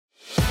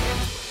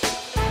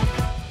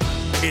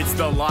It's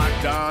the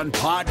Locked On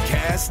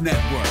Podcast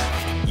Network,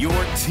 your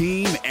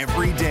team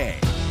every day.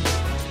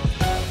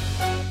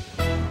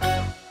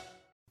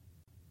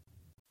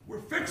 We're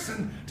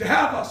fixing to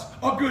have us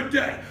a good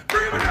day.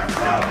 Bring him in there. Let's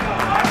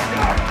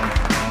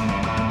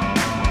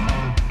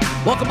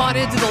go. Welcome on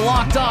into the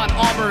Locked On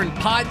Auburn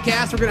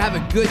podcast. We're going to have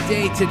a good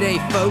day today,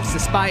 folks,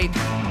 despite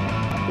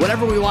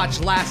whatever we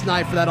watched last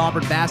night for that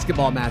Auburn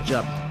basketball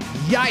matchup.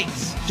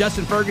 Yikes.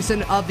 Justin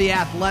Ferguson of The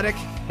Athletic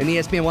and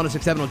ESPN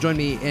 106.7 will join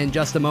me in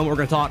just a moment. We're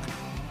going to talk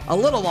a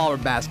little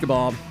Auburn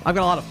basketball. I've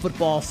got a lot of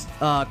football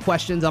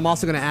questions. I'm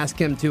also going to ask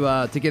him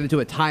to get into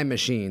a time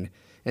machine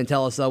and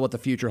tell us what the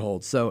future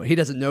holds. So he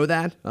doesn't know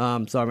that,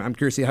 so I'm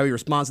curious to see how he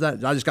responds to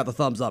that. I just got the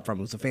thumbs up from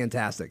him, so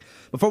fantastic.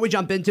 Before we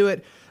jump into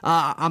it,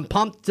 I'm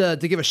pumped to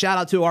give a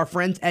shout-out to our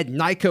friends at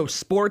Nyco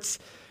Sports.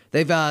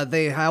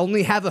 They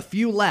only have a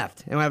few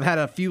left, and I've had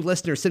a few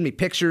listeners send me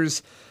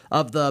pictures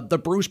of the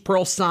Bruce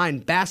Pearl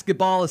signed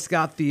basketball. It's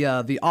got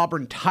the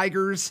Auburn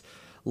Tigers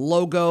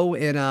logo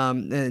in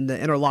the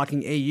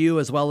interlocking AU,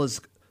 as well as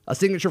a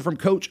signature from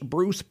Coach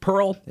Bruce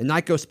Pearl. And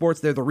Nyco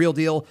Sports, they're the real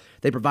deal.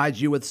 They provide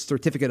you with a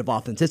certificate of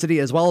authenticity,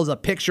 as well as a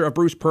picture of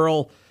Bruce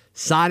Pearl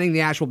signing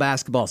the actual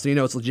basketball, so you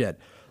know it's legit.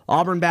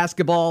 Auburn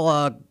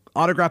basketball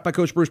autographed by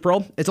Coach Bruce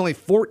Pearl. It's only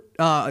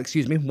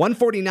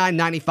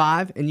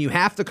 $149.95, and you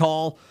have to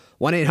call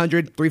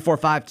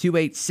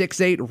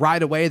 1-800-345-2868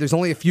 right away. There's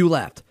only a few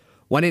left.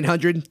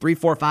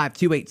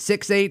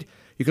 1-800-345-2868.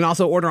 You can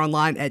also order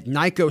online at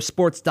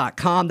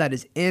NycoSports.com. That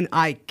is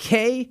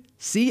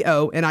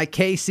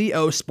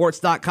Nikco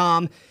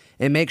sports.com.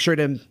 And make sure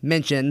to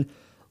mention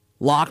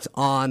Locked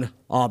On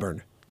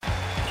Auburn.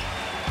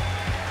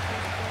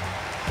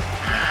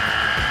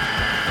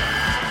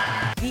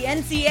 The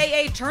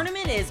NCAA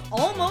tournament is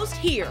almost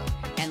here,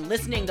 and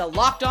listening to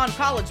Locked On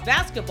College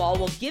Basketball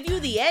will give you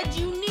the edge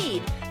you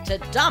need to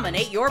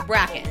dominate your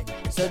bracket.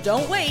 So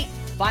don't wait.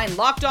 Find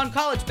Locked On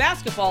College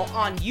Basketball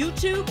on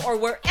YouTube or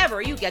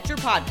wherever you get your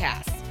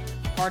podcasts.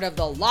 Part of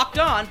the Locked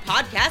On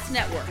Podcast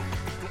Network.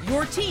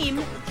 Your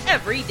team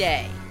every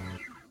day.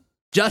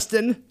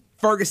 Justin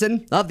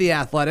Ferguson of The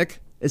Athletic.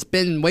 It's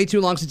been way too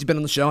long since you've been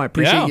on the show. I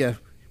appreciate you.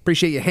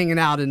 Appreciate you hanging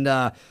out and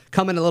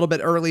coming a little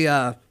bit early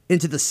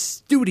into the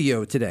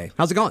studio today.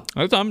 How's it going?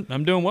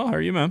 I'm doing well. How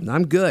are you, man?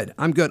 I'm good.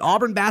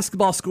 Auburn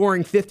basketball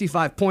scoring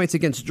 55 points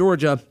against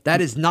Georgia.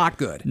 That is not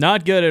good.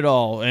 Not good at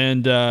all.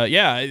 And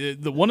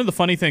one of the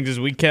funny things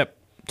is we kept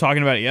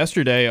talking about it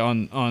yesterday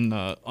on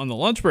the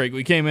lunch break.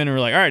 We came in and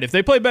we're like, all right, if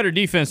they play better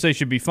defense, they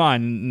should be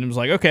fine. And it was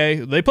like, okay,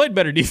 they played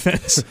better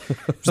defense.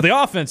 So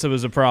the offense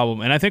was a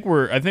problem. And I think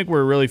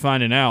we're really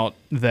finding out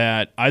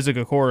that Isaac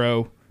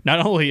Okoro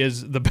not only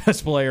is the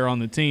best player on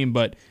the team,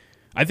 but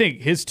I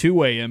think his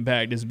two-way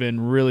impact has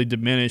been really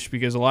diminished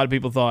because a lot of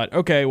people thought,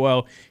 okay,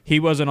 well, he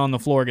wasn't on the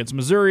floor against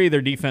Missouri.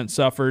 Their defense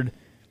suffered.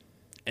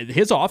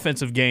 His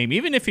offensive game,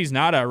 even if he's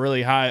not a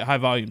really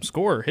high-volume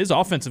scorer, his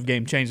offensive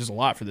game changes a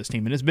lot for this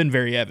team, and it's been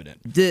very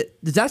evident. Does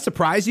that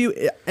surprise you?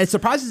 It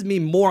surprises me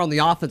more on the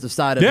offensive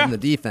side than the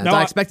defense. No,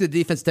 I expected the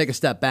defense to take a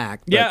step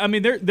back. Yeah, I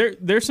mean,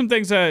 there's some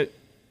things that,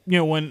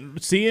 when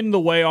seeing the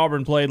way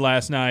Auburn played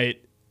last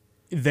night,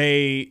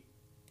 they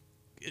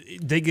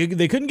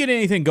couldn't get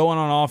anything going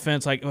on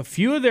offense. Like a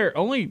few of their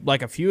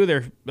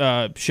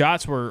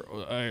shots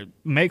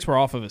makes were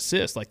off of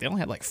assists. Like they only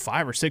had like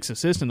 5 or 6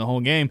 assists in the whole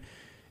game.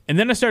 And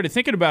then I started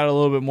thinking about it a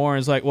little bit more, and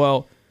it's like,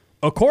 well,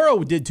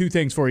 Okoro did 2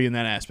 things for you in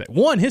that aspect.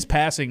 One, his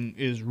passing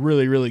is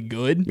really, really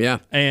good. Yeah.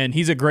 And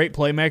he's a great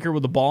playmaker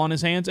with the ball in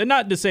his hands. And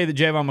not to say that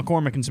Javon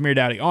McCormick and Samir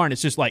Dowdy aren't.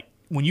 It's just like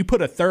when you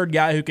put a third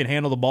guy who can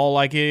handle the ball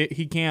like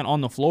he can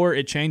on the floor,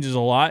 it changes a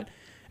lot.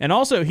 And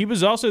also, he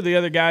was also the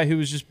other guy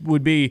who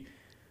would be,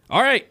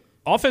 all right,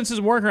 offense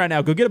isn't working right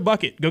now. Go get a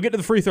bucket. Go get to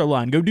the free throw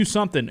line. Go do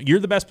something. You're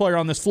the best player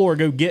on this floor.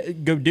 Go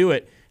do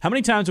it. How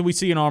many times have we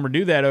seen Auburn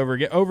do that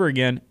over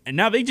again? And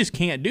now they just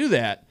can't do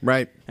that.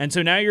 Right. And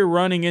so now you're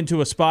running into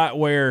a spot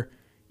where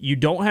you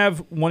don't have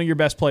one of your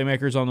best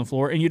playmakers on the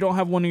floor, and you don't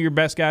have one of your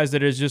best guys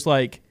that is just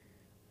like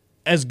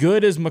as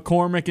good as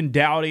McCormick and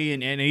Dowdy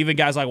and even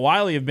guys like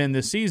Wiley have been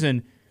this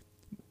season.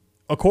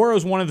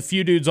 Okoro's one of the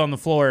few dudes on the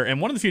floor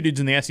and one of the few dudes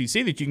in the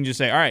SEC that you can just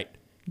say, all right,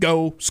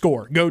 go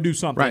score, go do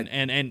something.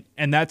 Right.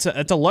 And that's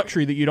a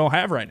luxury that you don't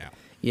have right now.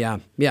 Yeah.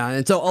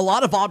 And so a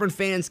lot of Auburn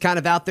fans kind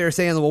of out there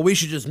saying, well, we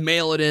should just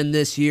mail it in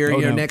this year,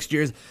 next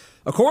year's.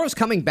 Okoro's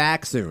coming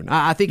back soon.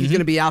 I think he's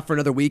going to be out for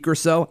another week or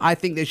so. I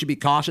think they should be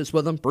cautious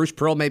with him. Bruce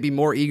Pearl may be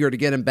more eager to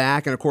get him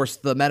back, and of course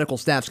the medical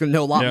staff's going to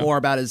know a lot more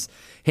about his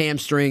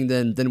hamstring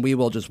than we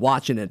will just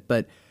watching it.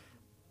 But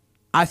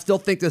I still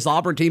think this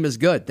Auburn team is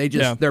good.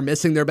 They're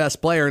missing their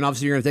best player, and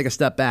obviously you're going to take a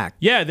step back.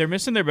 Yeah, they're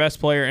missing their best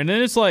player, and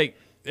then it's like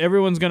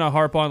everyone's going to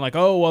harp on like,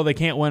 oh, well, they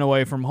can't win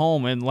away from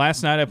home. And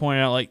last night I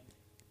pointed out like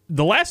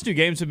the last 2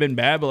 games have been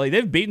bad, but like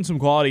they've beaten some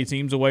quality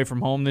teams away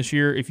from home this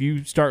year. If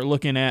you start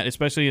looking at,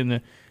 especially in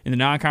the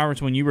non-conference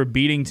when you were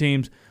beating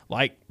teams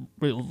like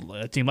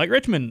a team like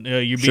Richmond.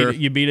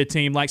 You beat a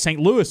team like St.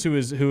 Louis, who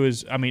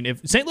is. I mean,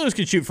 if St. Louis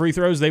could shoot free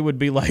throws, they would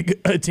be like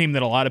a team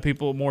that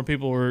more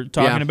people were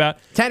talking about.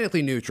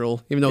 Technically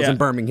neutral, even though it's in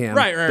Birmingham.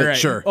 Right.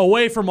 Sure.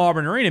 Away from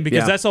Auburn Arena,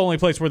 because that's the only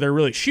place where they're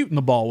really shooting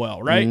the ball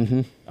well, right?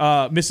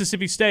 Mm-hmm.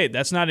 Mississippi State,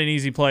 that's not an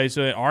easy place.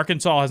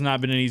 Arkansas has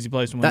not been an easy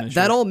place to win this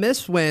year. That Ole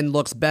Miss win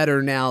looks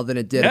better now than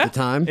it did at the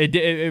time.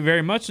 It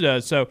very much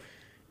does. So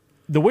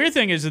the weird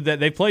thing is that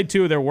they played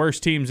two of their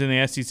worst teams in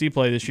the SEC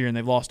play this year, and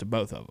they've lost to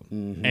both of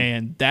them. Mm-hmm.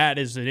 And that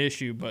is an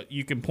issue. But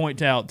you can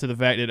point out to the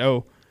fact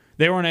that,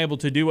 they weren't able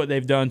to do what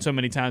they've done so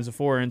many times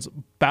before and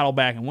battle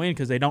back and win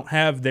because they don't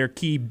have their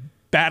key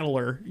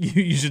battler,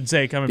 you should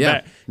say, coming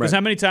back. Because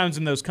how many times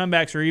in those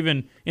comebacks or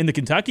even in the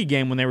Kentucky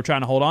game when they were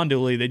trying to hold on to a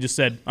lead, they just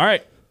said, all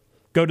right,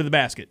 go to the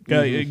basket.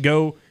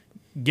 Go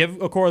give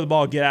Okoro the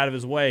ball, get out of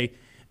his way,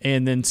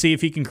 and then see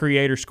if he can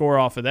create or score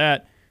off of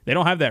that. They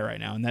don't have that right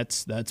now, and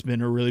that's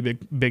been a really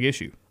big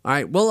issue. All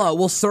right,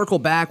 we'll circle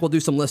back. We'll do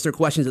some listener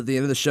questions at the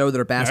end of the show that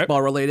are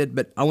basketball related,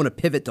 but I want to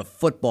pivot to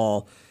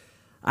football.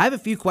 I have a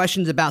few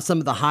questions about some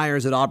of the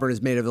hires that Auburn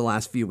has made over the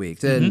last few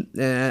weeks, and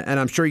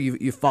I'm sure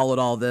you followed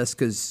all this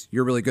because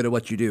you're really good at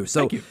what you do.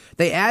 So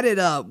they added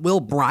Will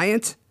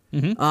Bryant.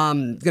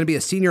 Going to be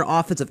a senior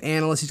offensive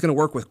analyst. He's going to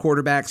work with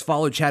quarterbacks.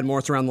 Followed Chad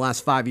Morris around the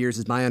last 5 years,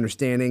 is my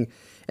understanding.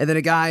 And then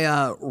a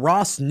guy,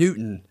 Ross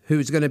Newton,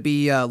 who's going to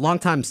be a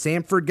longtime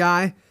Samford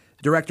guy,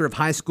 director of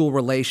high school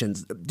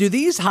relations. Do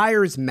these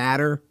hires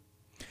matter?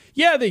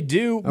 Yeah, they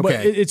do. Okay.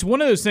 But it's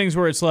one of those things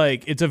where it's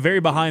like it's a very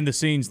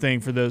behind-the-scenes thing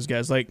for those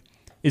guys. Like,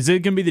 is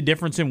it going to be the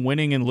difference in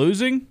winning and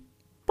losing?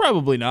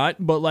 Probably not.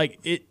 But like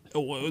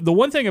the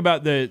one thing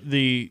about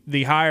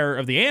the hire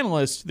of the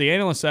analyst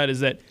side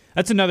is that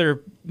that's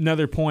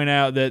another point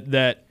out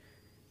that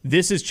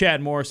this is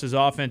Chad Morris's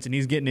offense, and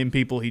he's getting in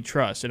people he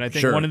trusts. And I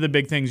think one of the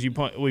big things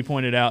we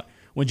pointed out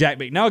when Jack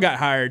Bicknell got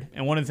hired,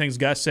 and one of the things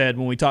Gus said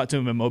when we talked to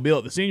him in Mobile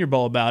at the Senior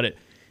Bowl about it,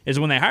 is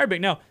when they hired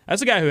Bicknell,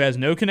 that's a guy who has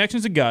no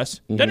connections to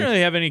Gus, doesn't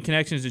really have any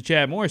connections to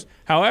Chad Morris.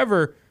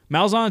 However,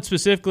 Malzahn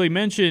specifically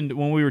mentioned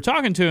when we were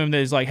talking to him that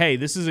he's like, hey,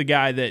 this is a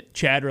guy that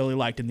Chad really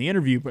liked in the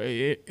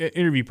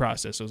interview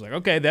process. So I was like,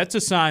 okay, that's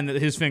a sign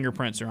that his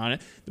fingerprints are on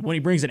it. When he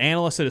brings an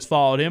analyst that has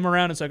followed him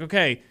around, it's like,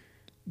 okay,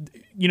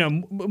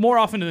 more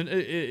often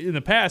in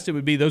the past,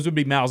 those would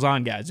be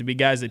Malzahn guys. It'd be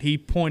guys that he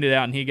pointed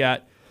out and he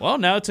got, well,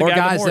 now it's a guy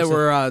guys that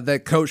were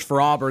that coached for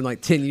Auburn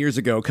like 10 years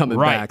ago coming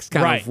back. It's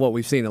kind of what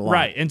we've seen a lot.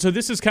 Right, and so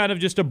this is kind of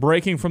just a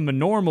breaking from the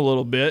norm a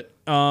little bit,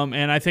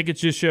 and I think it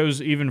just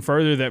shows even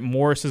further that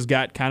Morris has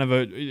got kind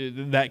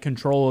of that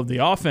control of the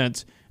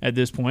offense at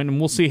this point, and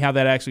we'll see how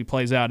that actually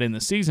plays out in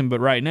the season.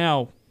 But right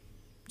now,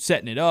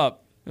 setting it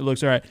up, it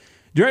looks all right.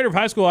 Director of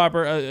high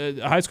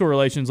school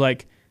relations,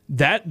 like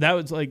that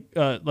was like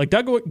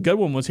Doug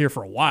Goodwin was here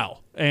for a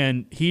while,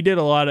 and he did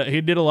a lot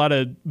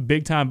of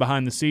big time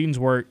behind the scenes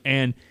work,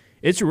 and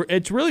it's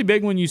really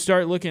big when you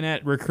start looking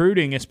at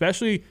recruiting,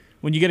 especially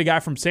when you get a guy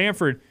from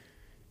Samford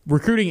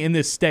recruiting in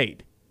this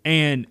state,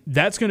 and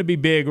that's going to be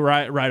big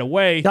right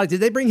away. Like,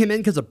 did they bring him in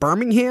because of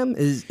Birmingham?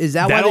 Is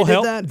that why they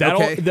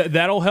did that?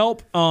 That'll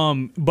help.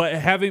 But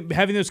having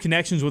those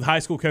connections with high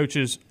school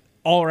coaches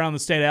all around the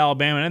state of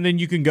Alabama, and then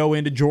you can go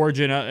into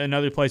Georgia and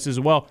other places as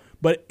well.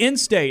 But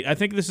in-state, I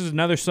think this is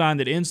another sign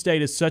that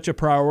in-state is such a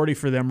priority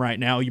for them right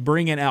now. You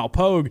bring in Al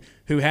Pogue,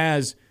 who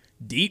has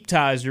deep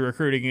ties to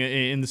recruiting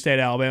in the state of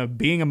Alabama,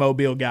 being a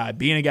Mobile guy,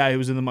 being a guy who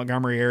was in the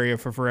Montgomery area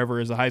for forever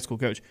as a high school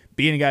coach,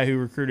 being a guy who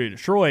recruited at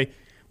Troy.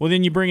 Well,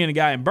 then you bring in a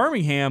guy in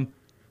Birmingham.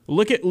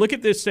 Look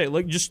at this state.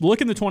 Look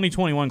in the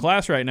 2021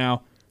 class right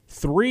now.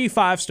 3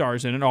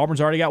 5-stars in it.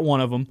 Auburn's already got one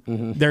of them.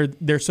 Mm-hmm.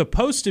 They're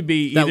supposed to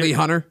be either, Lee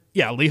Hunter.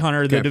 Yeah, Lee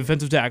Hunter, the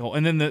defensive tackle,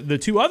 and then the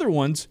two other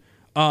ones.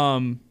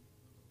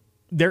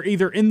 They're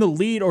either in the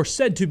lead or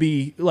said to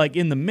be like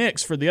in the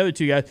mix for the other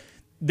two guys.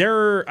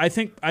 I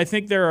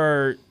think there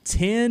are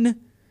 10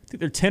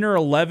 or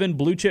 11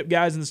 blue chip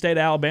guys in the state of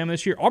Alabama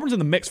this year. Auburn's in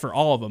the mix for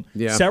all of them.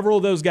 Yeah. Several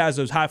of those guys,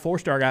 those high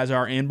 4-star guys,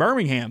 are in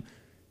Birmingham.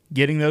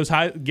 Getting those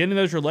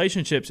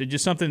relationships, it's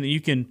just something that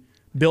you can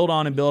build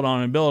on and build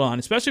on and build on,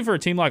 especially for a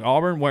team like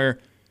Auburn where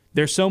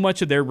there's so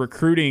much of their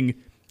recruiting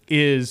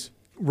is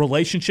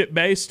relationship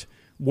based,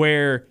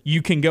 where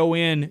you can go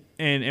in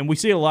and we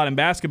see it a lot in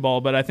basketball,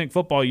 but I think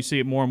football you see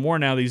it more and more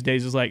now these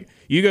days. Is like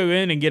you go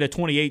in and get a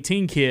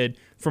 2018 kid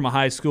from a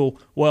high school.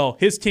 Well,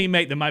 his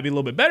teammate that might be a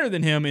little bit better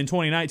than him in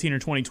 2019 or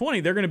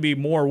 2020, they're going to be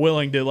more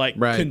willing to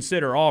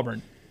consider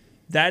Auburn.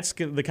 That's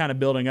the kind of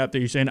building up that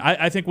you're saying.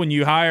 I think when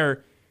you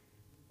hire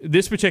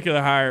this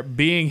particular hire,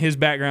 being his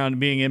background,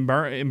 being in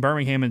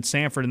Birmingham and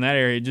Samford in that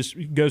area, it just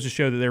goes to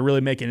show that they're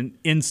really making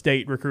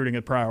in-state recruiting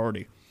a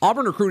priority.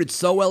 Auburn recruited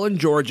so well in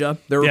Georgia.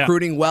 They're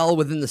recruiting well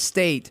within the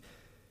state.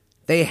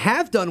 They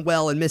have done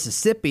well in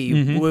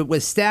Mississippi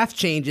with staff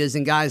changes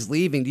and guys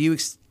leaving. Do you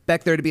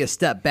expect there to be a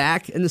step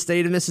back in the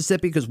state of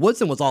Mississippi? Because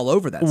Woodson was all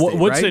over that state,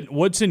 right?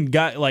 Woodson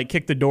got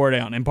kicked the door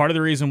down, and part of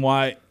the reason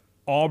why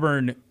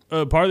Auburn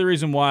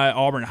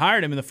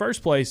hired him in the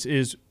first place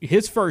is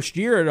his first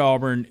year at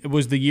Auburn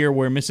was the year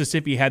where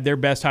Mississippi had their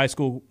best high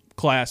school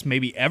class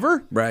maybe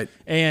ever. Right.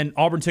 And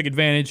Auburn took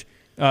advantage.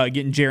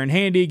 getting Jaron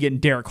Handy, getting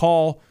Derek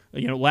Hall.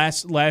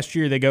 Last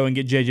year they go and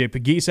get J.J.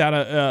 Pegues out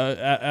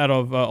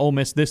of Ole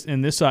Miss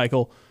in this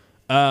cycle.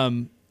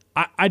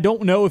 I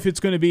don't know if it's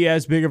going to be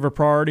as big of a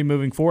priority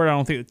moving forward. I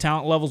don't think the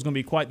talent level is going to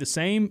be quite the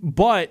same.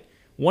 But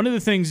one of the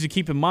things to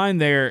keep in mind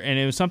there, and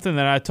it was something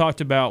that I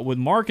talked about with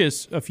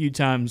Marcus a few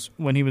times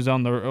when he was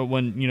on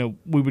the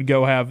we would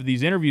go have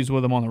these interviews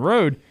with him on the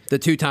road. The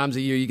 2 times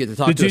a year you get to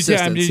talk to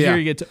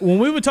assistants. When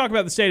we would talk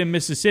about the state of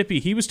Mississippi,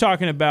 he was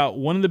talking about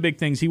one of the big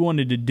things he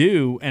wanted to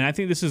do, and I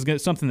think this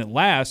is something that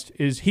lasts,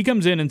 is he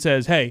comes in and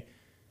says, hey,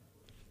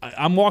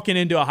 I'm walking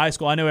into a high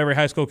school. I know every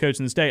high school coach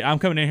in the state. I'm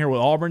coming in here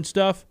with Auburn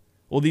stuff.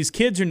 Well, these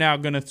kids are now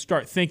going to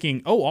start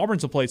thinking, oh,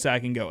 Auburn's a place I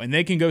can go. And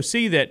they can go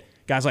see that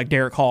guys like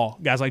Derek Hall,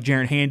 guys like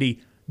Jaron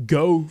Handy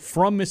go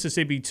from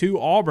Mississippi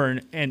to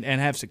Auburn and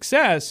have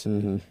success.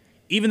 Mm-hmm.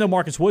 Even though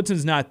Marcus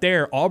Woodson's not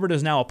there, Auburn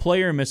is now a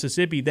player in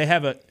Mississippi. They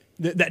have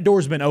that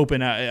door's been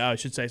open, I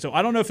should say. So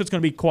I don't know if it's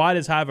going to be quite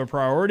as high of a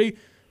priority,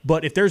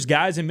 but if there's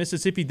guys in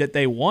Mississippi that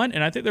they want,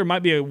 and I think there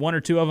might be 1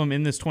 or 2 of them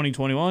in this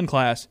 2021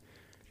 class,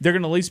 they're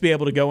going to at least be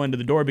able to go into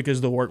the door because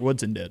of the work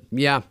Woodson did.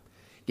 Yeah,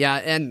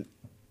 and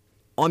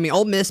I mean,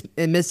 Ole Miss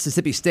and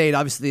Mississippi State,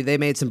 obviously, they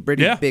made some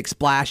pretty big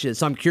splashes.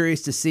 So I'm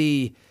curious to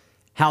see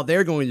how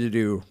they're going to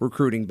do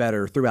recruiting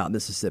better throughout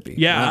Mississippi.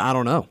 Yeah. I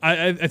don't know.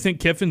 I think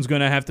Kiffin's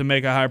going to have to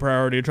make a high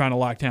priority of trying to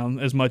lock down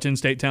as much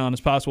in-state talent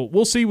as possible.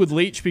 We'll see with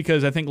Leach,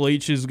 because I think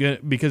Leach is going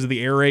to, because of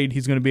the air raid,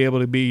 he's going to be able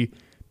to be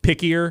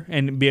pickier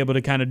and be able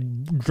to kind of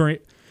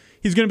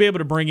he's going to be able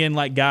to bring in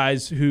like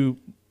guys who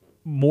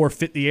more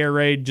fit the air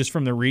raid just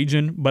from the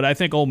region. But I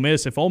think Ole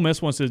Miss, if Ole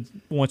Miss wants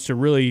to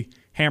really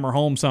hammer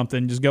home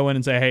something, just go in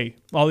and say, hey,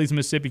 all these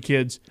Mississippi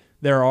kids,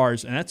 they're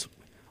ours. And that's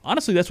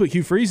what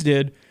Hugh Freeze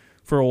did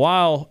for a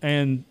while,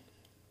 and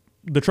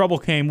the trouble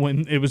came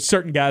when it was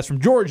certain guys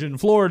from Georgia and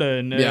Florida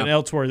and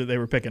elsewhere that they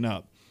were picking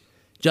up.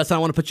 Justin, I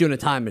want to put you in a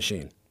time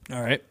machine.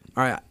 All right.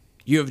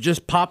 You have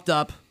just popped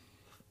up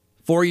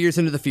 4 years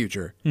into the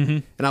future,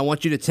 and I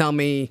want you to tell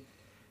me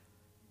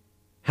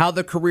how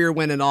the career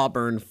went in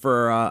Auburn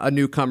for a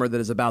newcomer that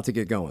is about to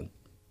get going.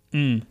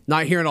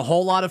 Not hearing a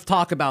whole lot of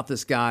talk about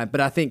this guy, but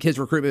I think his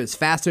recruitment is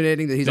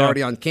fascinating, that he's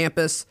already on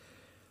campus.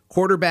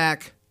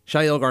 Quarterback,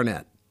 Chayil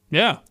Garnett.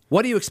 Yeah.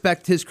 What do you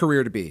expect his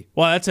career to be?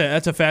 Well,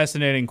 that's a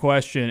fascinating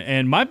question.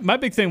 And my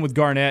big thing with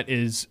Garnett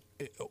is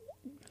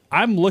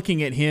I'm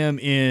looking at him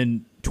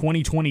in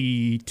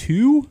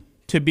 2022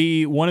 to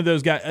be one of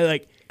those guys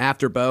like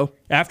after Bo.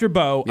 Yeah.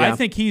 I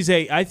think he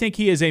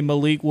is a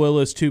Malik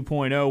Willis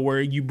 2.0,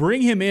 where you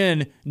bring him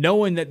in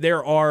knowing that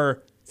there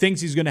are things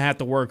he's going to have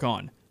to work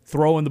on,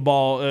 throwing the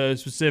ball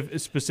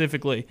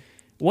specifically.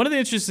 One of the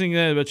interesting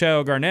things about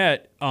Chayil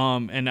Garnett,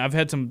 and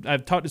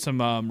I've talked to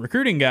some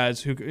recruiting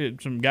guys who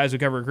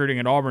cover recruiting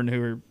at Auburn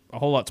who are a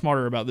whole lot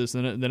smarter about this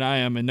than I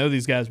am and know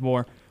these guys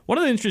more. One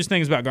of the interesting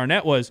things about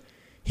Garnett was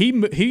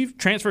he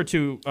transferred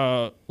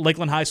to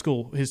Lakeland High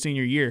School his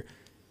senior year.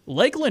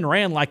 Lakeland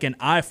ran like an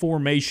I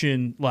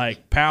formation,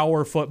 like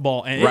power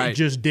football, and it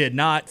just did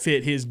not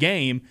fit his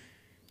game.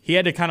 He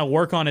had to kind of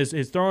work on his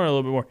throwing a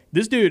little bit more.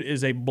 This dude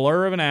is a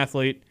blur of an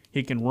athlete.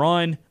 He can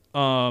run.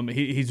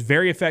 He's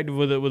very effective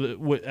with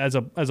it as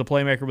a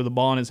playmaker with the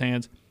ball in his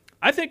hands.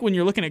 I think when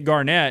you're looking at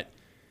Garnett,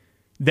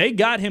 they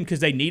got him because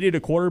they needed a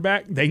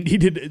quarterback. They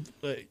needed,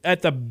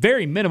 at the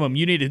very minimum,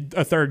 you needed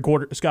a third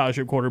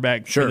scholarship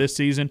quarterback for this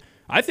season.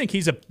 I think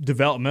he's a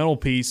developmental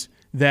piece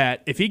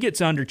that if he gets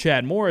under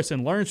Chad Morris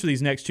and learns for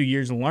these next 2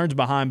 years and learns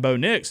behind Bo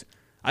Nix,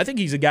 I think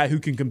he's a guy who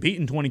can compete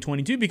in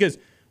 2022 because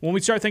when we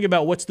start thinking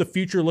about what's the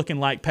future looking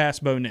like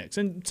past Bo Nix,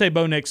 and say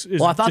Bo Nix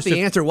is I thought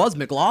the answer was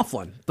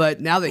McLaughlin, but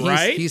now that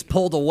he's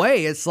pulled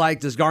away, it's like,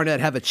 does Garnett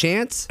have a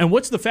chance? And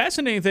what's the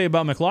fascinating thing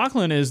about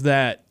McLaughlin is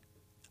that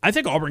I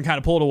think Auburn kind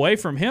of pulled away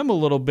from him a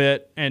little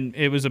bit, and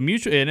it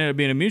ended up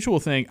being a mutual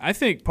thing. I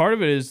think part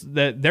of it is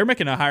that they're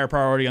making a higher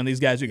priority on these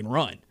guys who can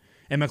run.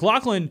 And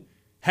McLaughlin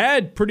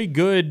had pretty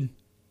good,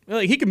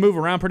 he can move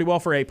around pretty well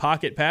for a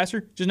pocket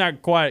passer, just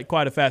not quite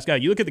a fast guy.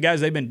 You look at the guys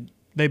they've been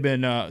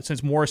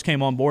since Morris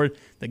came on board,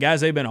 the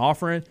guys they've been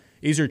offering,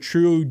 these are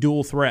true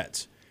dual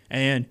threats.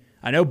 And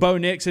I know Bo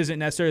Nix isn't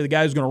necessarily the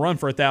guy who's going to run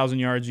for 1,000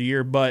 yards a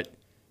year, but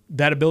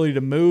that ability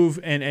to move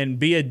and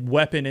be a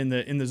weapon in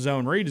the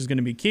zone read is going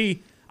to be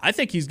key. I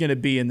think he's going to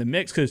be in the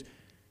mix because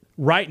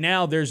right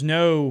now there's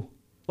no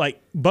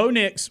Bo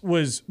Nix,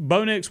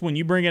 when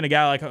you bring in a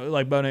guy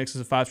like Bo Nix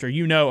as a 5-star,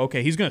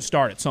 okay, he's going to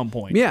start at some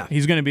point. Yeah.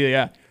 He's going to be the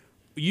guy.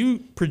 You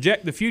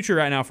project the future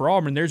right now for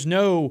Auburn, there's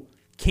no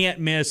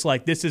can't miss,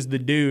 this is the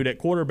dude at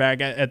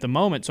quarterback at the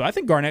moment. So I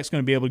think Garnett's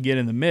going to be able to get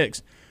in the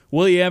mix.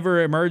 Will he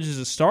ever emerge as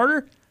a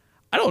starter?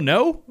 I don't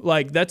know.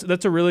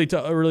 That's a really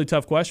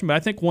tough question. But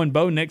I think when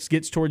Bo Nix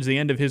gets towards the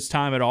end of his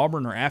time at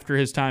Auburn or after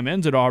his time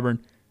ends at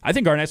Auburn, I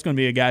think Garnett's going to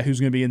be a guy who's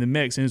going to be in the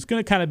mix. And it's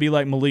going to kind of be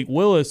like Malik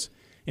Willis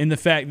in the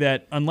fact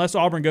that unless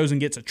Auburn goes and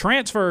gets a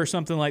transfer or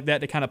something like that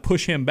to kind of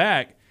push him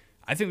back,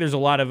 I think there's a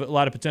lot of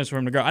potential for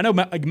him to grow. I know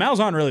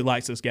Malzahn really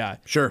likes this guy.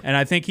 Sure. And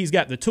I think he's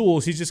got the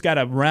tools. He's just got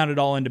to round it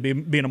all into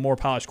being a more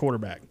polished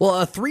quarterback.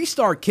 Well, a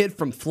 3-star kid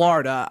from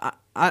Florida,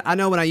 I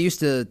know when I used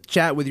to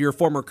chat with your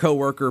former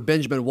coworker,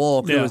 Benjamin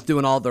Wolk, who was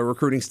doing all the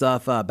recruiting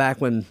stuff back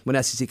when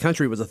SEC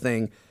Country was a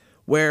thing,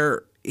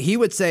 where he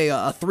would say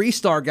a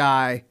 3-star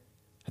guy,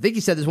 I think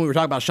he said this when we were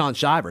talking about Sean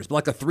Shivers, but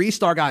like a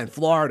 3-star guy in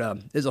Florida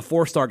is a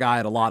 4-star guy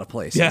at a lot of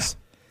places. Yeah.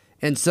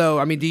 And so,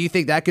 I mean, do you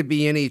think that could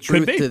be any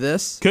truth to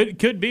this?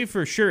 Could be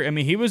for sure. I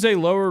mean, he was a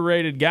lower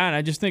rated guy, and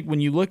I just think when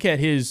you look at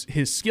his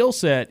skill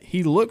set,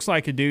 he looks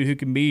like a dude who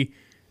can be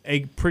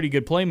a pretty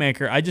good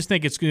playmaker. I just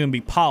think it's going to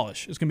be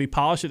polished. It's going to be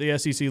polished at the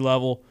SEC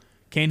level.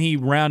 Can he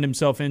round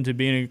himself into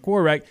being a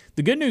quarterback?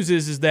 The good news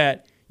is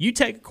that you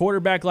take a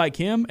quarterback like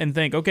him and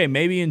think, okay,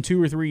 maybe in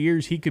 2 or 3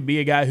 years he could be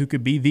a guy who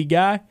could be the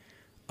guy.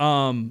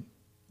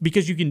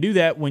 Because you can do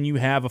that when you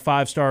have a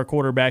 5-star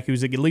quarterback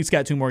who's at least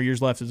got 2 more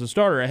years left as a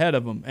starter ahead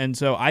of him. And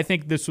so I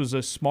think this was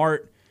a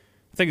smart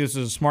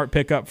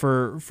pickup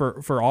for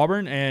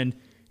Auburn, and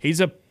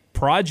he's a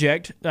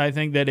project. I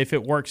think that if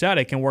it works out,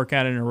 it can work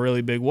out in a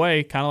really big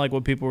way, kind of like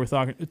what people were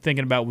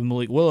thinking about with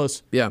Malik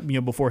Willis,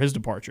 before his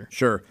departure.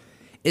 Sure.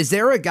 Is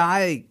there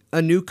a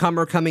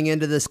newcomer coming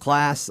into this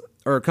class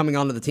or coming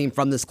onto the team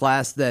from this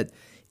class that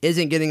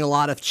isn't getting a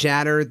lot of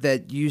chatter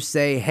that you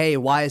say, hey,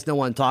 why is no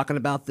one talking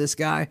about this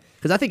guy?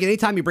 Because I think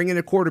anytime you bring in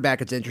a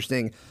quarterback, it's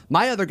interesting.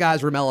 My other guy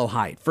is Romello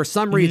Height. For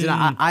some reason,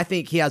 I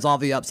think he has all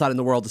the upside in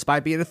the world,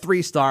 despite being a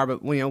 3-star.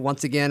 But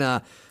once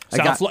again,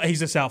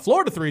 he's a South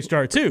Florida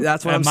 3-star too.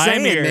 That's what I'm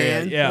saying,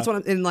 man. Yeah. That's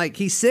what and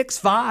he's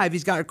 6'5".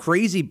 He's got a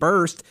crazy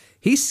burst.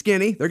 He's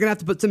skinny. They're gonna have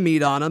to put some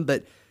meat on him,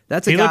 but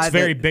that's a guy. He looks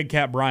very Big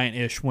Cat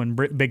Bryant-ish when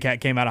Big Cat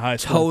came out of high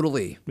school.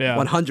 Totally,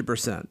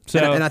 100%.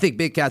 So, and I think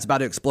Big Cat's about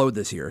to explode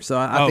this year. So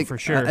I think for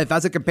sure. If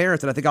that's a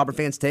comparison, I think Auburn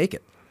fans take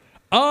it.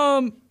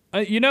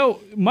 It's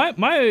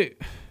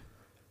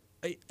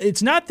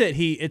not that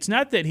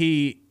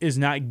he is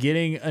not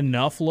getting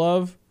enough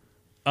love.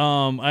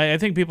 I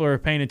think people are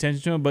paying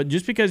attention to him, but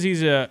just because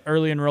he's a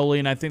early enrollee,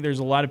 and I think there's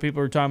a lot of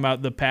people who are talking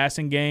about the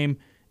passing game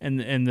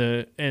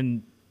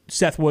and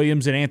Seth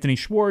Williams and Anthony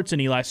Schwartz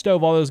and Eli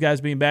Stove, all those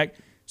guys being back.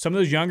 Some of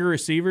those younger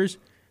receivers,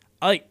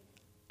 I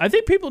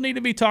think people need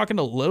to be talking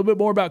a little bit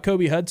more about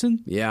Kobe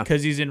Hudson. Yeah,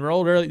 because he's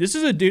enrolled early. This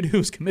is a dude who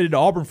was committed to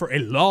Auburn for a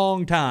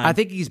long time. I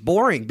think he's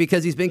boring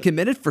because he's been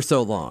committed for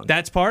so long.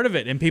 That's part of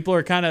it, and people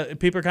are kind of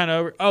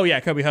over. Oh yeah,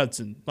 Kobe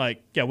Hudson.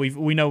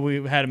 We know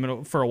we've had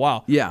him for a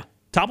while. Yeah.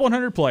 Top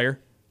 100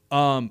 player,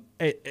 an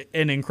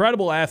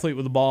incredible athlete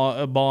with a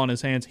ball in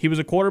his hands. He was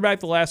a quarterback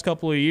the last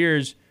couple of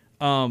years.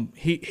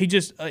 He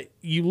just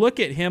you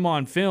look at him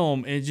on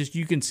film and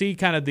you can see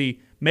kind of the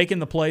making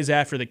the plays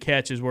after the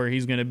catch is where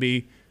he's going to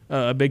be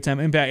a big time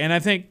impact. And I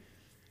think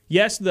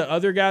yes, the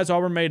other guys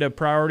Auburn made a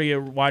priority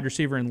at wide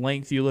receiver in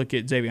length. You look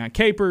at Xavier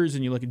Capers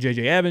and you look at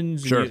J.J.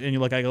 Evans sure. and you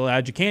look at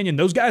Elijah Canyon.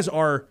 Those guys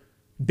are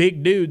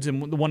big dudes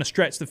and want to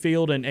stretch the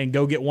field and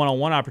go get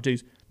one-on-one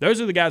opportunities.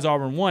 Those are the guys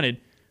Auburn wanted.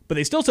 But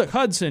they still took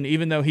Hudson,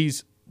 even though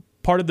he's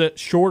part of the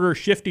shorter,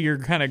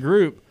 shiftier kind of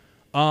group.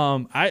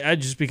 I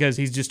just because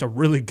he's just a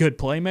really good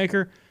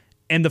playmaker.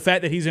 And the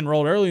fact that he's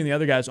enrolled early and the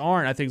other guys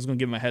aren't, I think is going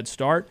to give him a head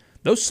start.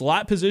 Those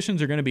slot positions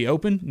are going to be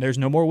open. There's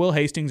no more Will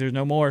Hastings. There's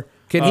no more.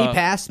 Can he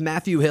pass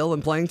Matthew Hill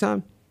in playing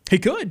time? He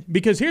could,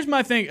 because here's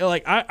my thing.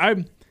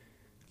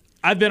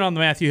 I've been on the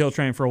Matthew Hill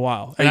train for a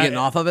while. Are you getting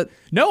off of it?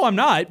 No, I'm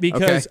not,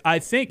 because I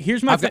think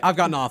here's my. I've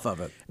gotten off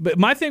of it. But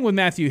my thing with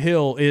Matthew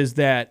Hill is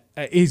that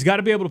he's got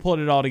to be able to put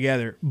it all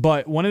together.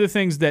 But one of the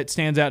things that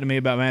stands out to me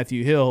about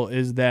Matthew Hill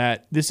is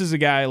that this is a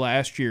guy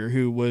last year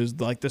who was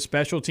like the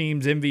special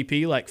teams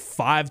MVP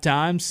 5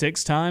 times,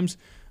 6 times,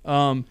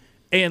 and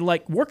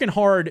working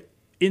hard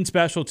in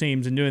special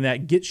teams and doing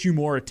that gets you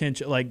more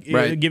attention.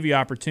 It'll give you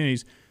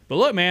opportunities. But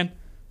look, man,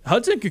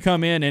 Hudson could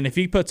come in, and if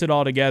he puts it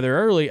all together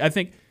early, I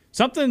think.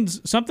 Something's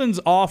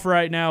off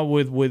right now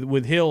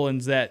with Hill,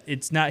 and that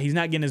he's not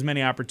getting as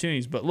many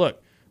opportunities. But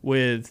look,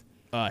 with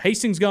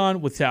Hastings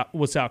gone, with Sal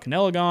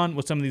Cannella gone,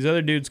 with some of these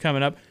other dudes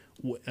coming up,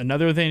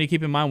 another thing to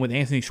keep in mind with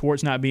Anthony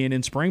Schwartz not being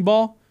in spring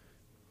ball,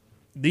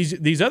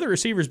 these other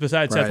receivers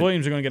besides Seth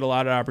Williams are going to get a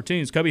lot of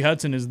opportunities. Kobe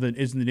Hudson is the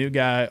new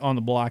guy on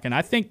the block, and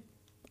I think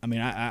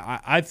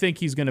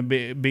he's going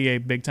to be a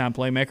big time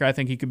playmaker. I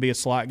think he could be a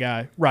slot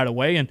guy right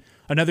away, and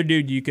another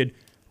dude you could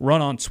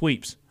run on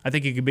sweeps. I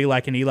think he could be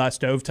like an Eli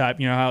Stove type.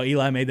 You know how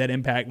Eli made that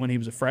impact when he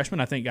was a freshman?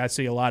 I think I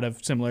see a lot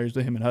of similarities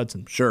with him and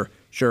Hudson. Sure.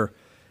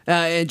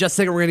 In just a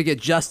second, we're going to get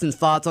Justin's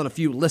thoughts on a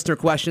few listener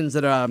questions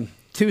that are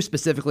 2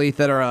 specifically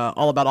that are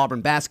all about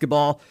Auburn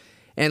basketball.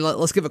 And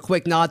let's give a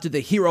quick nod to the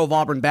hero of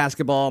Auburn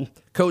basketball,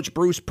 Coach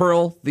Bruce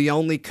Pearl, the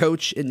only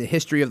coach in the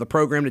history of the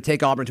program to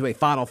take Auburn to a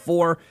Final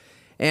Four.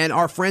 And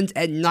our friends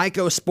at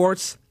Nyco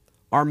Sports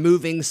are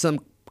moving some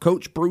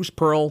Coach Bruce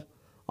Pearl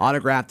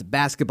autographed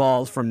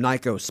basketballs from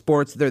Nyco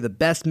Sports. They're the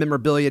best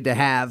memorabilia to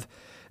have,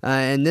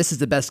 and this is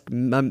the best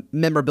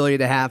memorabilia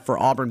to have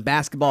for Auburn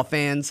basketball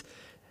fans.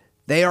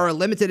 They are a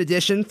limited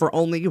edition for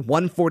only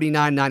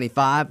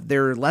 $149.95.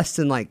 There are less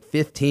than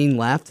 15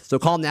 left, so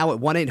call now at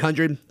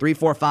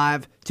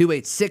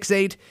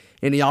 1-800-345-2868.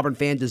 Any Auburn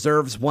fan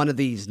deserves one of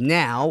these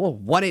now.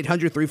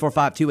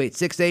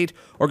 1-800-345-2868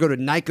 or go to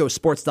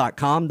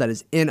NICOsports.com. That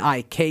is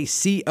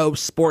NIKCO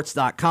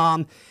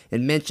sports.com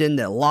and mention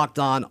that Locked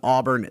On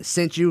Auburn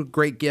sent you.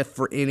 Great gift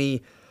for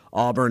any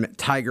Auburn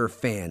Tiger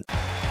fan.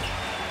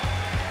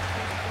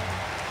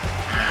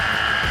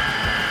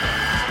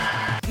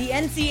 The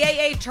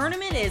NCAA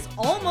tournament is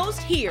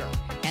almost here,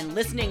 and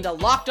listening to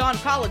Locked On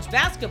College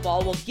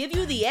Basketball will give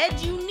you the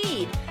edge you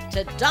need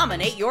to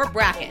dominate your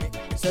bracket.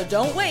 So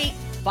don't wait.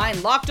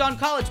 Find Locked On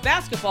College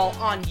Basketball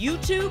on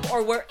YouTube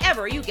or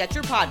wherever you get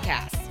your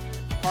podcasts.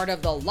 Part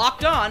of the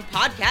Locked On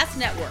Podcast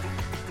Network.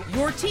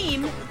 Your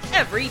team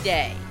every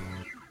day.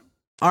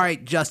 All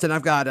right, Justin,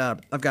 I've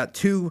got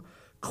two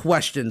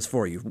questions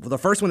for you. The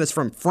first one is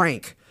from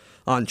Frank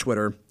on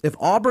Twitter. If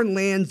Auburn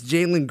lands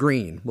Jalen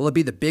Green, will it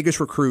be the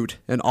biggest recruit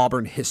in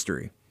Auburn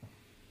history?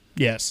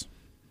 Yes.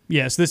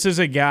 Yes, this is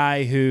a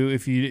guy who,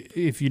 if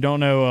you don't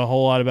know a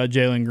whole lot about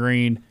Jalen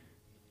Green,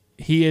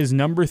 he is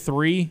number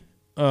 3.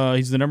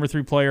 He's the number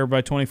 3 player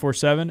by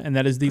 24/7, and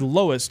that is the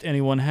lowest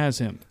anyone has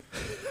him.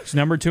 He's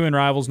number 2 in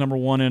Rivals, number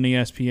 1 in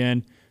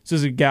ESPN. This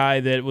is a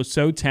guy that was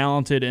so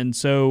talented and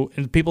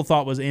people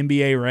thought was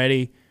NBA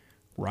ready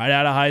right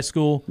out of high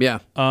school. Yeah.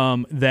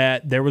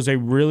 That there was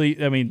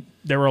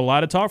there were a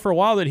lot of talk for a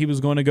while that he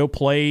was going to go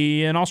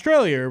play in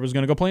Australia or was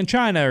going to go play in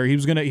China or he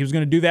was going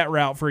to do that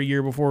route for a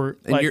year before.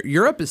 And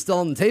Europe is still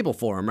on the table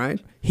for him, right?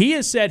 He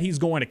has said he's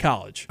going to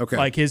college. Okay.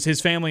 Like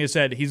his family has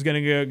said he's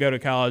going to go to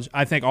college.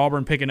 I think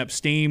Auburn picking up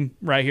steam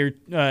right here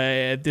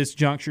at this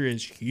juncture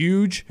is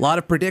huge. A lot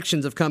of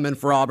predictions have come in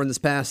for Auburn this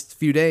past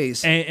few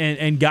days.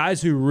 And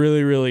guys who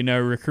really, really know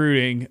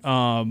recruiting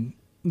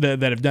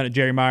that have done it.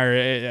 Jerry Meyer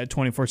at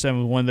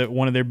 24/7 was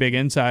one of their big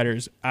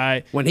insiders.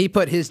 When he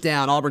put his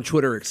down, Auburn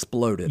Twitter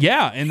exploded.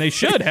 Yeah, and they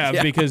should have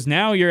Yeah. because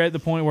now you're at the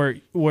point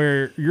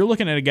where you're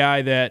looking at a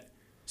guy that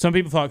some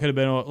people thought could have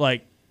been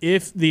like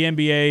if the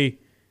NBA,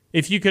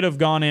 if you could have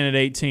gone in at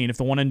 18, if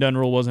the one and done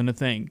rule wasn't a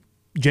thing,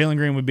 Jalen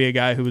Green would be a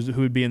guy who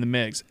would be in the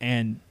mix.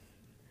 And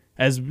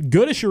as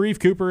good as Sharif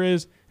Cooper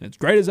is, and as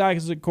great as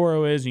Isaac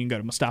Okoro is, and you can go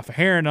to Mustafa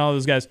Heron and all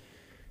those guys,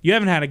 you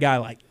haven't had a guy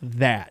like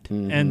that.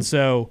 Mm-hmm. And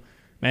so.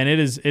 Man, it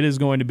is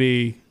going to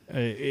be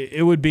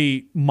it would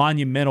be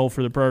monumental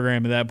for the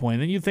program at that point.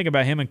 And then you think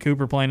about him and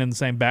Cooper playing in the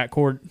same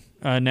backcourt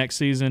next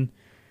season.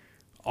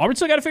 Auburn's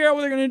still got to figure out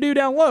what they're going to do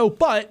down low,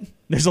 but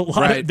there's a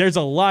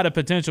lot of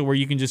potential where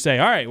you can just say,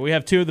 all right, we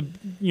have two of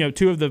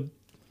the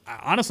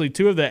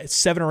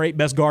 7 or 8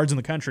 best guards in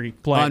the country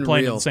playing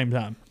at the same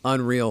time.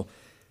 Unreal.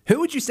 Who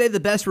would you say the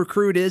best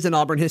recruit is in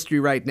Auburn history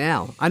right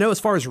now? I know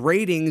as far as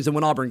ratings and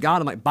when Auburn got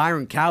him, like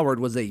Byron Coward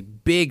was a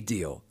big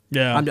deal.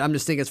 Yeah, I'm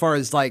just thinking as far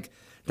as like.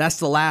 That's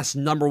the last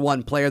number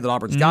 1 player that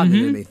Auburn's gotten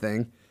in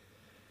anything.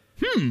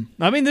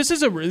 I mean, this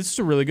is a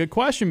really good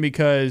question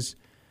because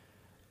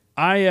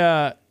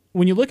when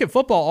you look at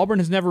football, Auburn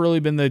has never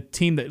really been the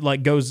team that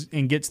like goes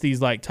and gets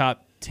these like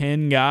top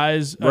 10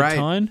 guys a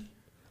ton.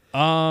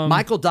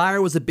 Michael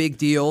Dyer was a big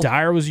deal.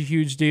 Dyer was a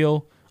huge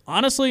deal,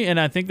 honestly, and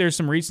I think there's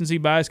some recency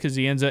bias because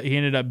he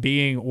ended up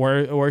being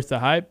worth the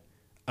hype.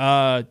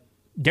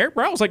 Derek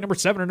Brown was like number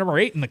 7 or number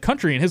 8 in the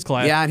country in his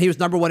class. Yeah, and he was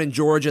number 1 in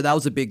Georgia. That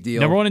was a big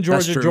deal. Number 1 in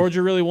Georgia.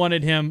 Georgia really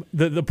wanted him.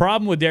 The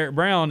problem with Derek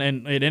Brown,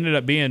 and it ended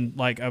up being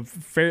like a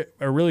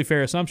really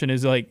fair assumption,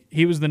 is like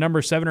he was the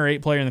number 7 or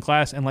 8 player in the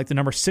class and like the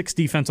number 6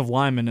 defensive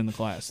lineman in the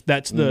class.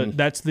 That's the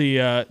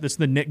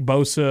Nick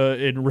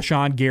Bosa and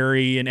Rashawn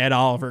Gary and Ed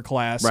Oliver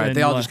class. Right, and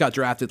they all just got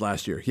drafted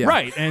last year. Yeah.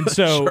 Right, and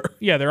so sure.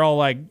 Yeah, they're all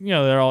like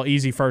they're all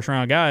easy first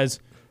round guys.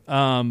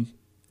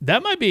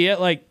 That might be it.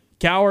 Like.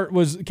 Cowart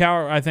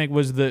I think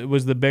was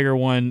the bigger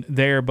one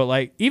there, but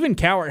like even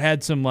Cowart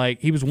had some like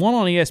he was one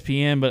on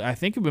ESPN, but I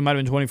think it might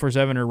have been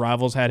 24/7 or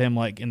Rivals had him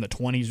like in the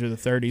 20s or the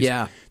 30s.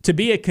 Yeah, to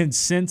be a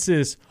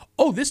consensus.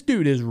 Oh, this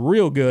dude is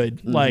real good.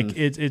 Mm-hmm. Like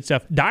it's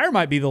tough. Dyer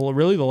might be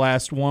really the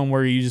last one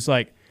where you just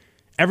like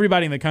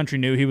everybody in the country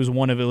knew he was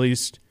one of at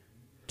least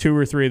 2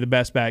 or 3 of the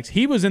best backs.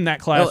 He was in that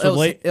class.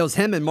 It was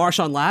him and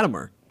Marshawn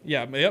Lattimore.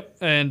 Yeah. Yep.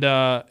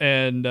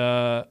 And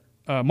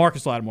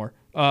Marcus Lattimore.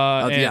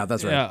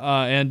 That's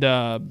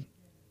right.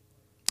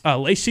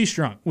 Lace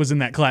Seastrunk was in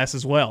that class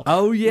as well.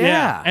 Oh,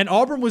 yeah. And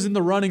Auburn was in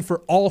the running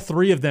for all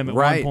 3 of them at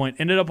one point.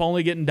 Ended up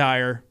only getting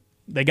Dyer.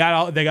 They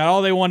got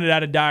all they wanted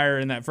out of Dyer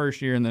in that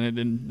first year, and then it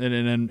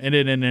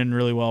didn't end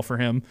really well for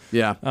him.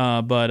 Yeah.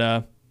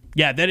 That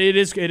it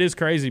is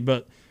crazy.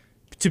 But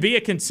to be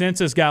a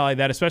consensus guy like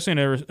that, especially in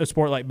a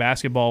sport like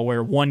basketball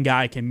where one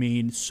guy can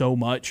mean so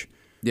much.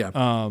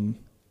 Yeah.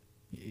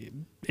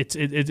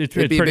 It'd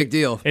be a big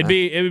deal. It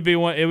would be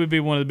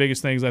one of the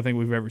biggest things I think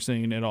we've ever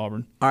seen at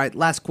Auburn. All right,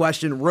 last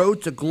question.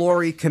 Road to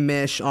Glory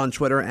Commish on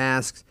Twitter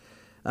asks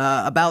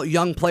about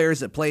young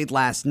players that played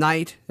last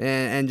night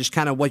and just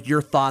kind of what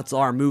your thoughts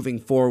are moving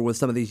forward with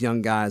some of these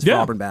young guys for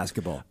Auburn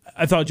basketball.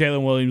 I thought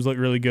Jalen Williams looked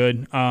really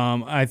good.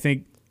 I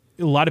think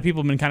a lot of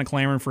people have been kind of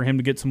clamoring for him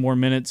to get some more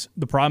minutes.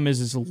 The problem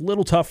is it's a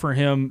little tough for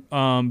him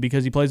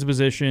because he plays a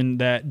position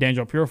that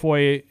D'Angelo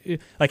Purifoy,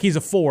 like he's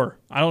a 4.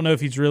 I don't know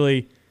if he's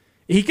really.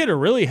 he could have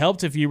really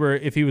helped if he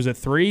was a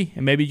 3,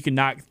 and maybe you could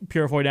knock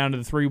Purifoy down to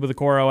the 3 with the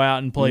Coro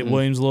out and play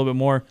Williams a little bit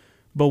more.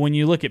 But when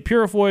you look at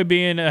Purifoy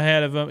being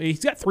ahead of him,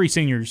 he's got 3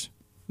 seniors,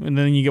 and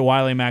then you get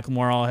Wiley and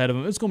McLemore all ahead of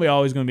him. It's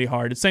always going to be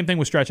hard. It's the same thing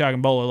with Stretch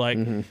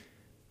Agumbola.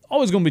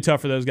 Always going to be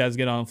tough for those guys to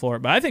get on the floor.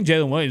 But I think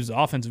Jalen Williams'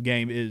 offensive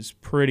game is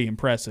pretty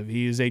impressive.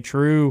 He's a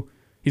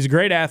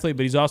great athlete,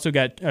 but he's also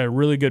got a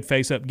really good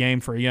face-up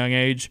game for a young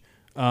age.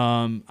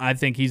 I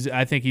think he's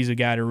a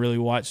guy to really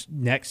watch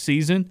next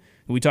season.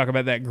 We talk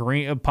about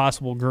that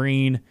possible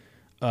Green,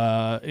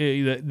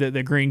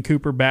 the Green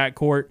Cooper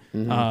backcourt.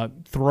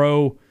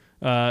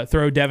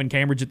 Throw Devin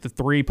Cambridge at the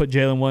 3, put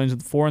Jalen Williams at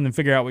the 4, and then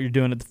figure out what you're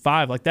doing at the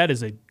 5. Like that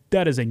is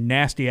a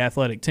nasty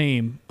athletic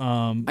team.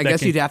 I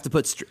guess you'd have to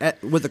put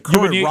with the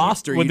current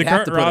roster. With the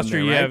current roster,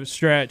 you have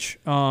Stretch.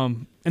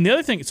 And the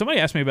other thing, somebody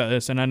asked me about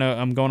this, and I know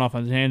I'm going off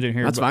on a tangent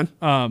here. That's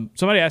fine.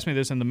 Somebody asked me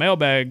this in the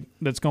mailbag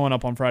that's going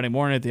up on Friday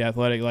morning at the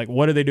Athletic. Like,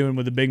 what are they doing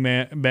with the big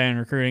man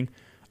recruiting?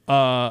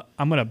 I'm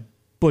gonna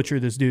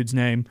butcher this dude's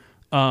name.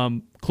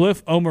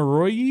 Cliff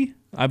Omoruyi,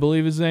 I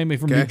believe his name,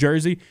 from New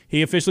Jersey.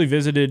 He officially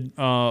visited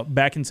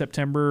back in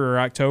September or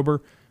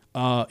October.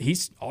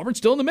 Auburn's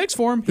still in the mix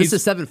for him. He's a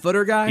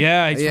 7-footer guy?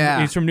 Yeah,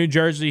 he's from New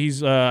Jersey.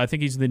 I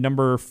think he's the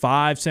number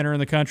 5 center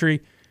in the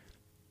country.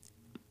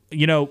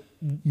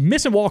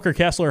 Missing Walker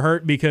Kessler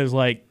hurt because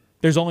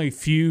there's only a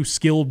few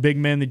skilled big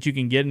men that you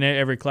can get in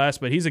every class,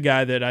 but he's a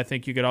guy that I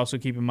think you could also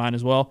keep in mind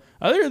as well.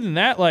 Other than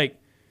that,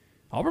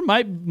 Auburn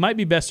might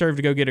be best served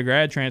to go get a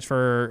grad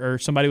transfer or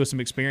somebody with some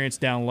experience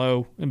down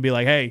low and be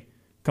like, hey,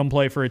 come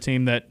play for a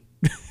team that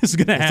is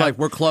going to have. It's like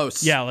we're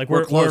close. Yeah,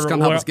 we're close.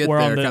 Come help us get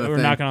there. We're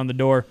knocking on the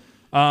door.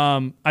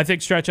 I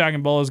think Stretch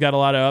Agumbola has got a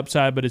lot of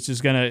upside, but it's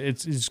just gonna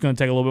take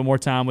a little bit more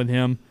time with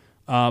him.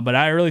 But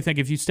I really think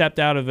if you stepped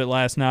out of it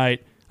last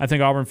night, I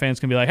think Auburn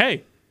fans can be like,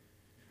 hey,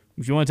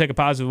 if you want to take a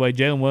positive way,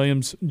 Jalen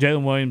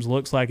Williams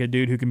looks like a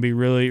dude who can be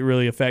really,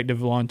 really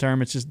effective long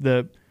term. It's just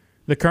the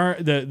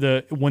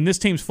when this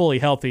team's fully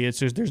healthy, it's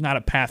just there's not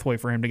a pathway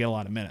for him to get a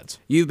lot of minutes.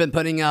 You've been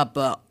putting up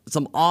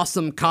some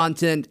awesome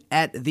content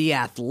at The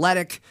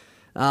Athletic.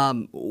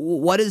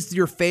 What is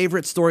your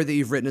favorite story that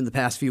you've written in the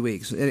past few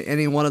weeks?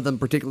 Any one of them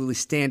particularly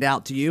stand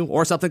out to you,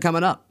 or something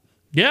coming up?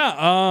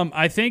 Yeah,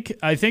 I think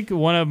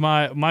one of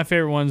my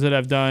favorite ones that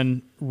I've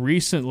done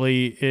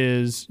recently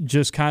is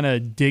just kind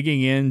of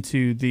digging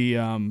into the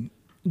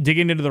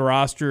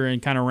roster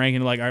and kind of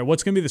ranking all right,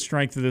 what's going to be the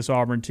strength of this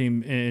Auburn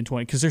team in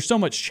 20? Because there's so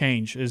much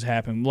change has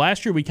happened.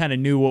 Last year we kind of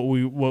knew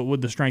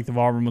what the strength of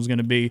Auburn was going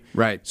to be.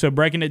 Right. So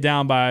breaking it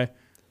down by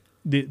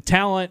the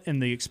talent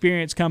and the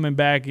experience coming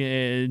back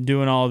and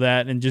doing all of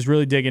that and just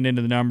really digging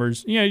into the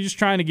numbers. Just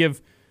trying to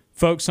give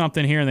folks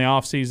something here in the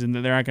offseason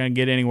that they're not going to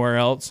get anywhere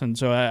else. And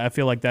so I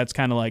feel like that's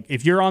kind of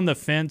if you're on the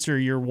fence or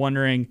you're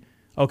wondering,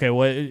 okay,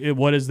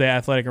 what is The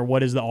Athletic or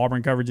what is the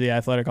Auburn coverage of The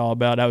Athletic all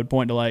about, I would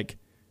point to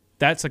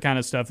that's the kind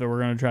of stuff that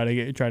we're going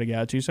to try to get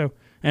out to. So,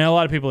 and a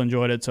lot of people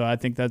enjoyed it, so I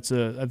think that's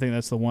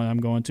the one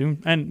I'm going to.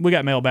 And we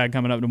got mailbag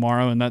coming up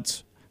tomorrow, and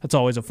that's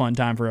always a fun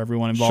time for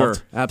everyone involved.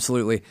 Sure,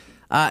 absolutely.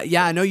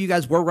 I know you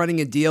guys were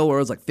running a deal where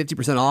it was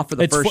 50% off for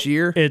the first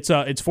year. It's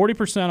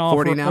 40% off.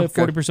 40 now?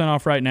 40%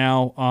 off right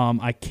now.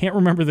 I can't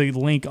remember the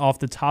link off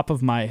the top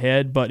of my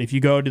head, but if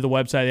you go to the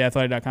website,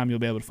 theathletic.com, you'll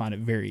be able to find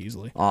it very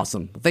easily.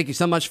 Awesome. Well, thank you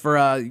so much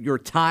for your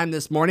time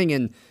this morning,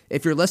 and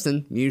if you're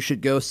listening, you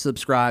should go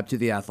subscribe to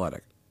The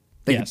Athletic.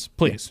 Yes,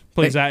 please.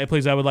 I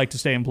would like to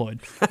stay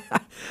employed.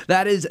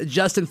 That is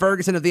Justin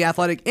Ferguson of The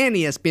Athletic and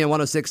ESPN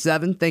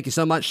 106.7. Thank you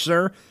so much,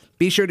 sir.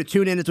 Be sure to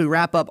tune in as we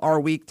wrap up our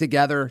week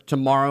together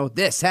tomorrow.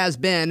 This has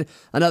been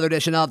another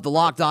edition of the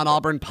Locked On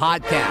Auburn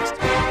podcast.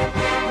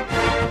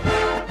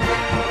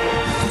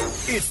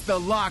 It's the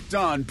Locked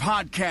On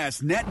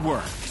Podcast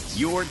Network,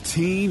 your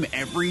team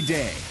every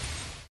day.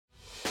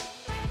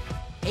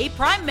 Hey,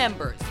 Prime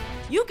members,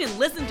 you can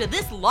listen to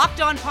this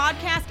Locked On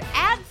podcast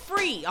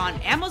ad-free on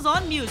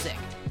Amazon Music.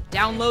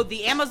 Download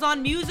the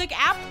Amazon Music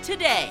app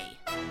today.